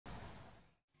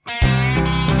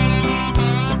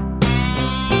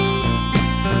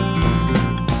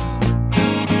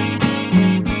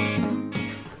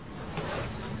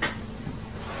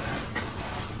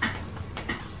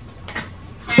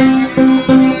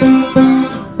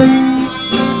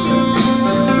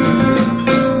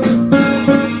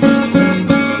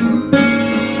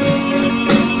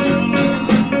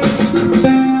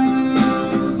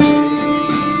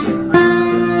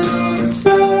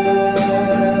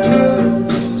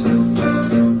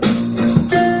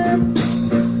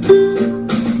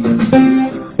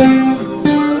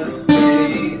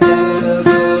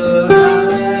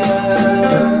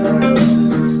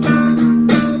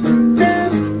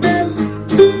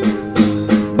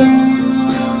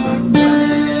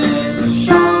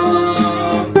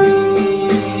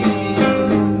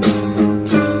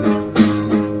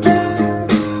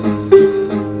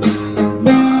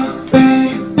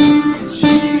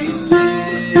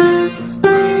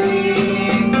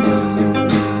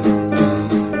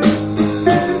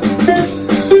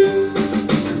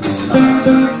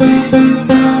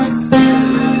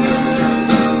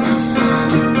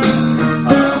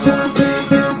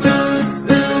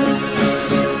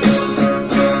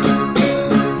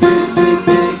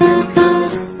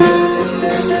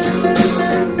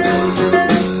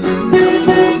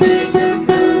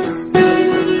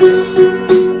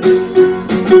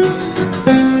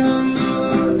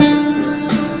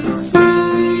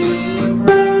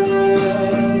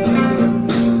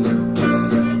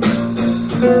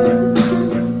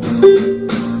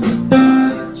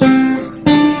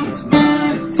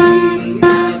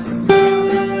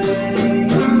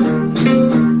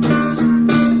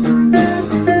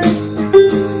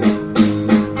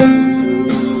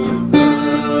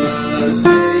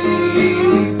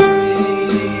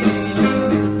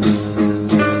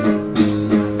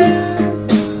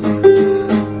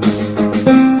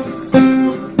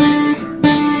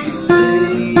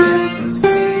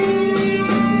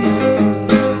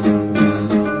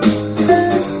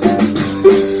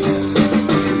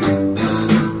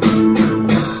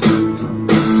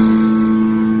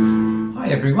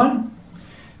everyone.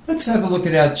 Let's have a look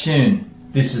at our tune,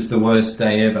 This Is the Worst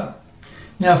Day Ever.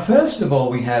 Now first of all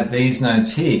we have these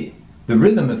notes here. The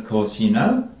rhythm, of course, you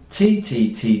know, T,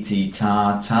 T, T, T,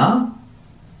 ta, ta.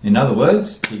 In other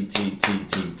words, T, T, T,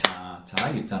 T, ta,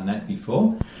 ta. You've done that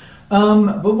before.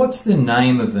 But what's the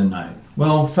name of the note?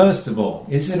 Well, first of all,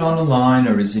 is it on a line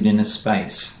or is it in a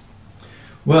space?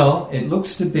 Well, it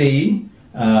looks to be,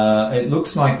 it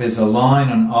looks like there's a line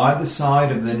on either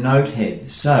side of the note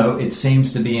head, so it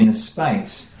seems to be in a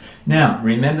space. Now,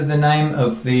 remember the name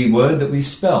of the word that we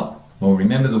spell. Well,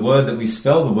 remember the word that we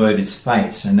spell, the word is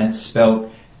face, and that's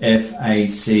spelled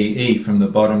F-A-C-E from the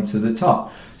bottom to the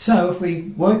top. So if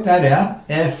we work that out,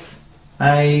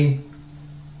 F-A,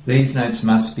 these notes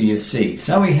must be a C.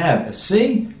 So we have a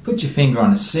C, put your finger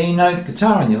on a C note,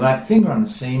 guitar on your lap, finger on the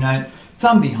C note,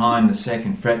 thumb behind the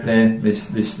second fret there,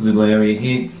 this little area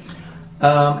here,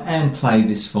 and play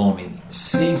this for me.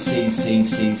 C, C, C,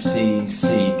 C, C,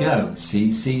 C, go.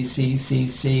 C, C, C, C,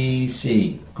 C,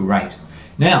 C. Great.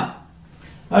 Now,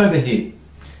 over here,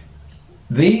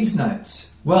 these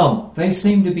notes, well, they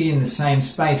seem to be in the same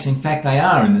space. In fact, they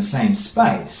are in the same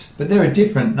space, but they're a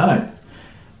different note.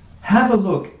 Have a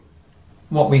look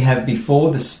what we have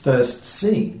before this first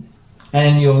C,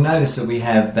 and you'll notice that we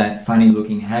have that funny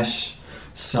looking hash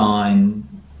sign,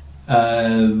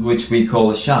 which we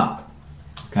call a sharp.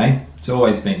 Okay, it's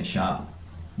always been a sharp,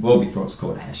 well before it's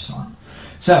called a hash sign.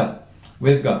 So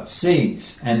we've got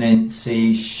C's and then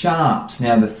C sharps.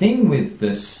 Now the thing with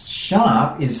the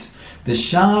sharp is the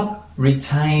sharp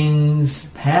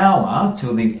retains power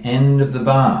till the end of the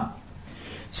bar.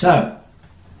 So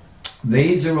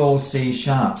these are all C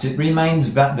sharps. It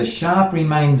remains the sharp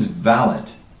remains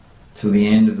valid till the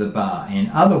end of the bar. In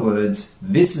other words,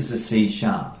 this is a C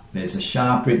sharp. There's a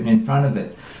sharp written in front of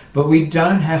it. But we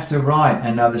don't have to write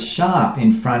another sharp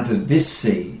in front of this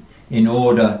C in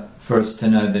order for us to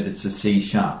know that it's a C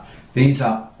sharp. These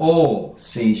are all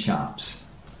C sharps.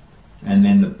 And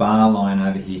then the bar line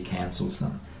over here cancels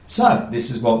them. So this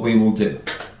is what we will do.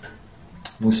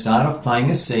 We'll start off playing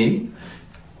a C.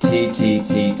 T, T,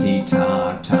 T, T,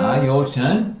 ta, ta. Your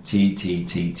turn. T, T,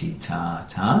 T, T, ta,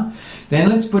 ta. Then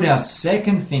let's put our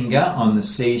second finger on the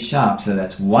C sharp. So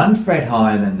that's 1 fret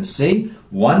higher than the C,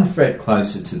 1 fret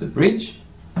closer to the bridge.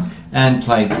 And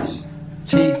play this.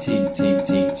 T, T, T,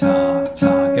 T, ta,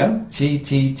 ta. Go. T,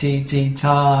 T, T, T,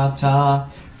 ta, ta.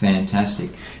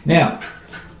 Fantastic. Now,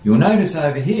 you'll notice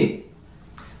over here,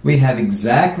 we have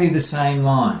exactly the same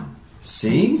line.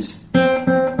 C's.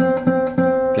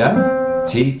 Go.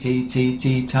 T, T, T,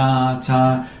 T, ta,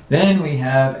 ta. Then we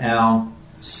have our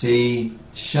C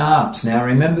sharps. Now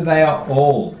remember they are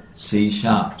all C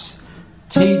sharps.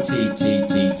 T, T, T,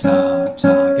 T, ta,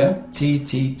 ta. Go. T,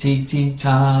 T, T, T,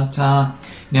 ta, ta.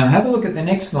 Now have a look at the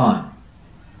next line.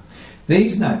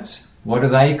 These notes, what are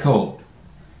they called?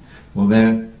 Well,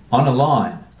 they're on a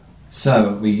line.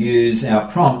 So we use our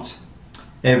prompt,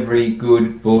 every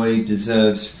good boy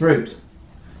deserves fruit.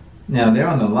 Now they're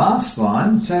on the last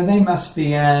line, so they must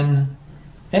be an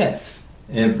F.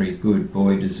 Every good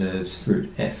boy deserves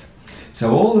fruit, F.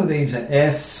 So all of these are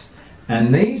Fs,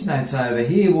 and these notes over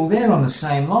here, well, they're on the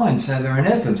same line, so they're an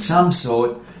F of some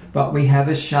sort, but we have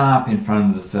a sharp in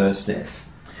front of the first F.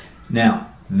 Now,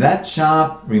 that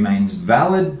sharp remains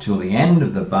valid till the end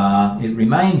of the bar. It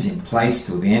remains in place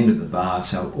till the end of the bar,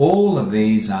 so all of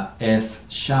these are F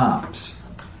sharps.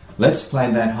 Let's play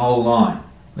that whole line.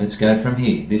 Let's go from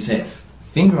here, this F.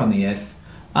 Finger on the F,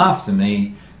 after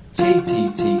me, T, T,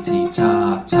 T, T,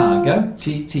 ta, ta, go.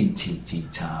 T, T, T, T,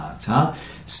 ta, ta.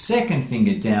 Second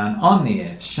finger down on the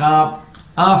F sharp,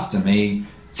 after me,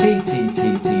 T, T,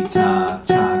 T, T, ta,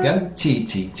 ta, go. T,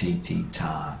 T, T, T,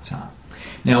 ta, ta.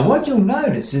 Now what you'll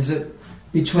notice is that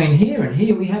between here and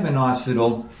here we have a nice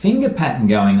little finger pattern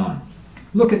going on.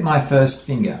 Look at my first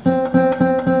finger.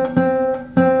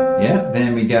 Yeah,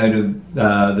 then we go to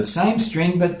the same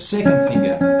string but second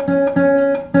finger.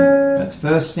 That's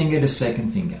first finger to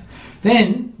second finger.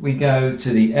 Then we go to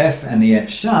the F and the F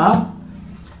sharp.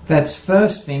 That's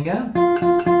first finger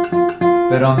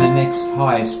but on the next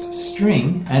highest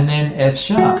string, and then F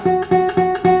sharp.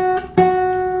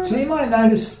 So you might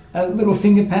notice a little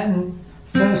finger pattern,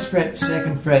 first fret,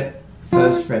 second fret,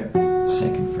 first fret,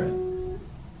 second fret.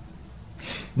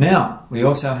 Now, we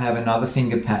also have another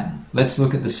finger pattern. Let's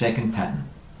look at the second pattern.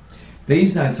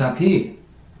 These notes up here,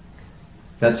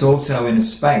 that's also in a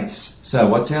space. So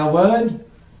what's our word?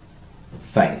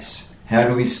 Face. How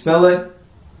do we spell it?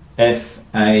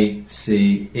 F-A-C-E.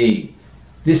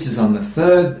 This is on the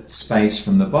third space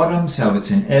from the bottom, so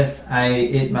it's an F-A,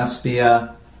 it must be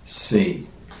a C.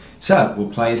 So we'll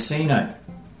play a C note.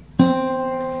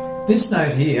 This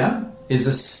note here is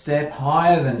a step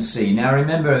higher than C. Now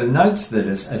remember, the notes that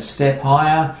are a step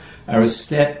higher are a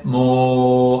step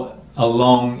more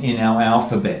along in our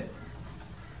alphabet.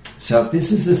 So if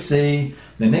this is a C,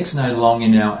 the next note along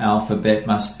in our alphabet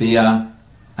must be a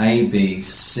B,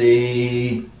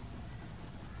 C,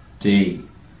 D.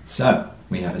 So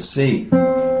we have a C.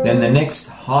 Then the next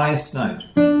highest note,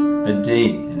 a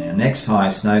D. And our next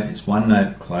highest note is one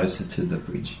note closer to the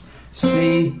bridge.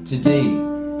 C to D.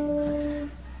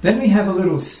 Then we have a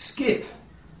little skip.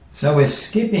 So we're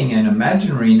skipping an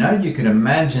imaginary note. You could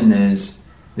imagine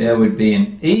there would be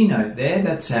an E note there.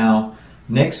 That's our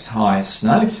next highest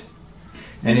note.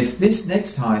 And if this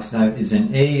next highest note is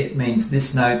an E, it means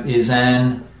this note is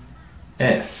an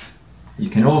F. You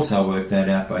can also work that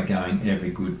out by going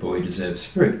every good boy deserves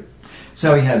fruit.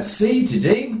 So we have C to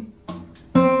D,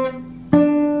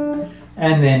 and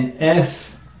then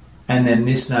F, and then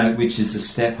this note which is a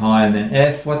step higher than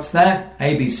F. What's that?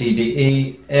 A, B, C, D,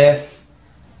 E, F,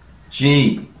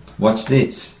 G. Watch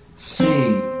this. C,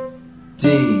 D,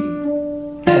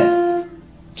 F,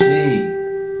 G.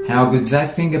 How good's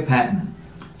that finger pattern?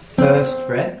 First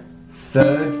fret,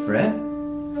 third fret,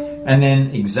 and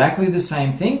then exactly the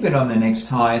same thing but on the next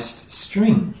highest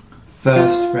string.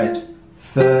 First fret,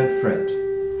 third fret.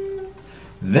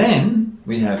 Then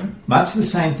we have much the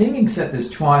same thing except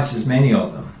there's twice as many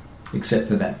of them, except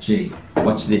for that G.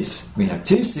 Watch this. We have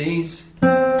 2 C's,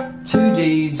 2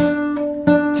 D's,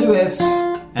 2 F's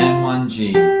and 1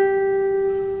 G.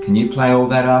 Can you play all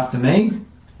that after me?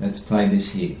 Let's play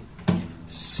this here.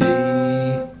 C,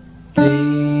 D,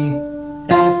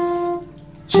 F,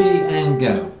 G and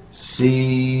go.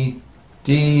 C,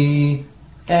 D,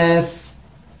 F,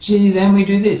 G. Then we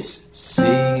do this.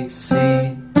 C,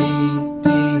 C, D,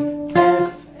 D,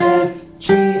 F, F,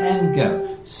 G and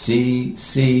go. C,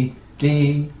 C,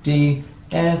 D, D,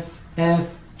 F,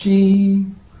 F, G.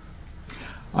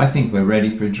 I think we're ready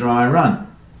for a dry run.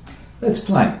 Let's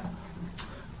play.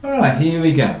 Alright, here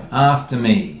we go. After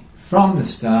me. From the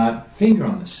start, finger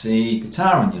on the C,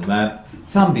 guitar on your lap,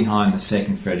 thumb behind the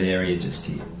 2nd fret area just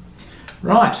here.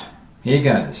 Right, here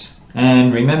goes.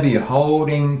 And remember you're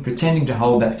pretending to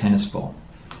hold that tennis ball.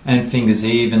 And fingers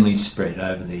evenly spread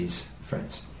over these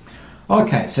frets.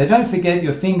 Okay, so don't forget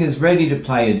your fingers ready to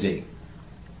play a D.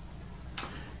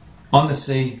 On the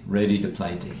C, ready to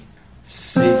play D.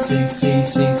 C, C, C,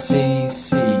 C, C,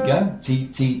 C, go. T,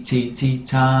 T, T, T,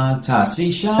 ta, ta. C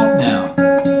sharp now.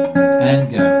 And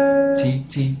go. T,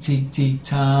 T, T, T,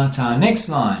 ta, ta. Next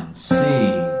line. C,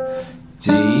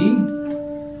 D,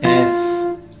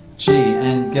 F, G,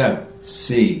 and go.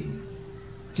 C,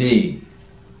 D,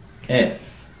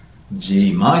 F,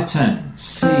 G. My turn.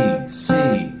 C, C,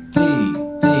 D,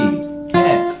 D,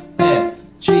 F, F,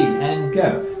 G, and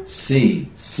go. C,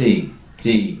 C,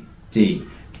 D, D,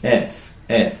 F,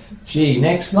 F, G.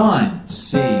 Next line.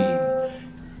 C,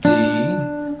 D,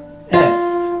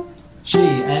 F, G,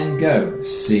 and go.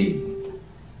 C,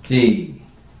 D,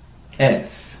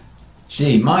 F,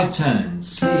 G. My turn.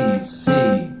 C, C,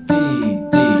 D,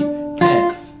 D,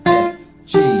 F, F,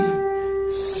 G.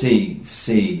 C,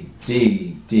 C,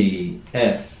 D, D,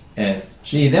 F, F,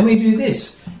 G. Then we do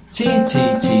this. T, T,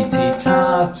 T, T,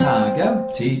 ta, ta, go.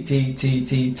 T, T, T,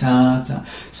 T, ta, ta.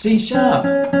 C sharp,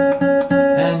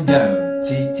 and go.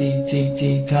 T, T, T,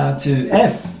 T, ta, to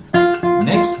F.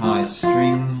 Next high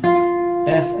string.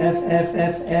 F, F, F,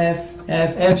 F, F,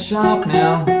 F, F sharp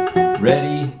now.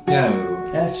 Ready,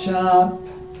 go. F sharp.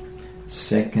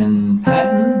 Second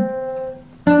pattern.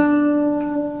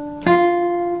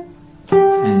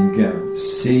 And go.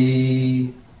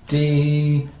 C,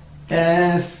 D,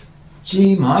 F,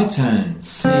 G. My turn.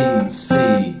 C, C,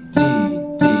 D,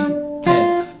 D,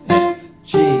 F, F,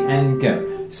 G. And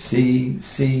go. C,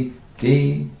 C,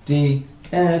 D, D,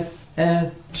 F,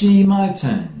 F, G. My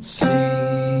turn. C,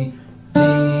 D,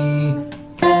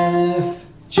 F,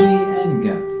 G. And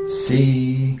go.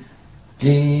 C,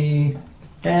 D,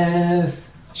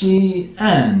 F, G.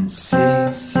 And C,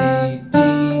 C, D,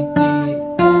 D,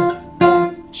 F,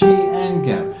 F, G. And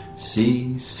go.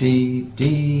 C, C,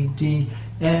 D, D,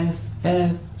 F,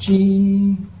 F,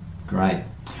 G. Great.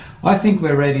 I think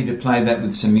we're ready to play that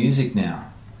with some music now.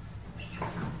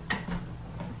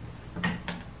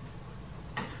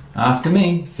 After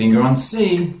me, finger on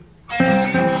C.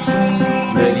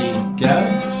 Ready,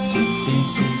 go. C, C,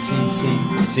 C, C, C.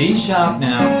 C sharp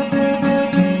now.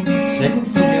 Second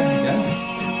finger, go.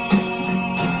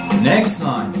 Next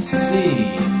line,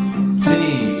 C, D,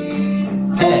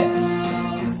 F,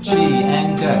 G,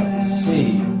 and go.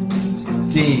 C,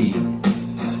 D,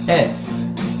 F,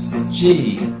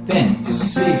 G. Then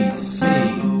C, C,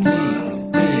 D,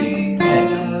 D,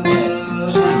 F,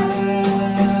 F, G.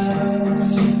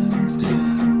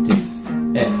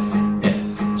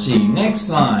 Next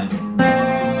line.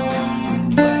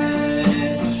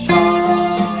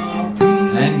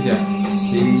 And go.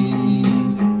 C,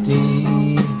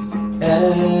 D,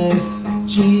 F,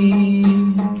 G.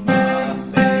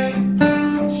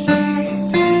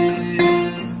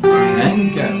 And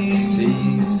go. C,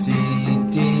 C,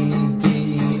 D, D,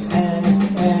 F,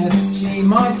 F, G.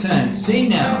 My turn. C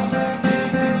now.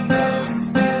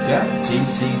 Go. C,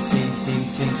 C, C, C,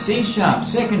 C, C sharp.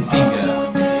 Second finger.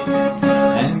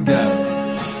 And go.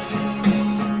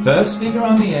 First finger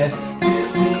on the F.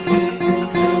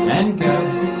 And go.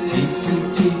 T, T,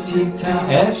 T, T, ta,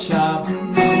 F sharp. And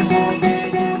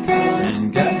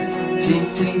go. T,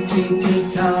 T, T, T,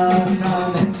 ta, ta,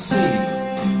 then C,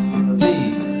 D,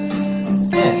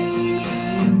 F,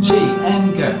 G, and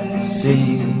go. C,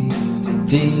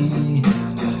 D,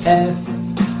 F,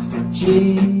 G.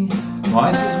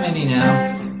 Twice as many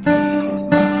now.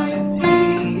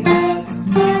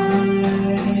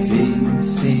 C,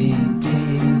 C, D,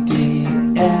 D,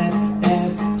 F,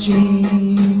 F, G.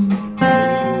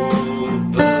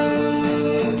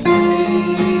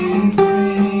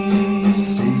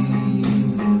 C,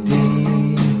 D,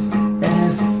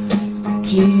 F,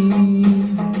 G.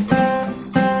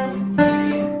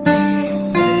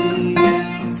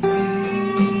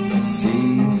 C,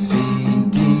 C,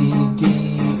 D, D,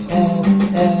 F,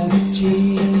 F, G.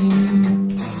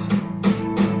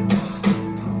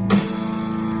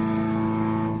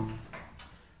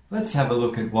 Let's have a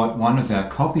look at what one of our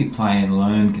copy, play and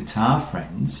learn guitar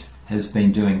friends has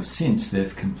been doing since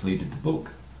they've completed the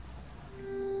book.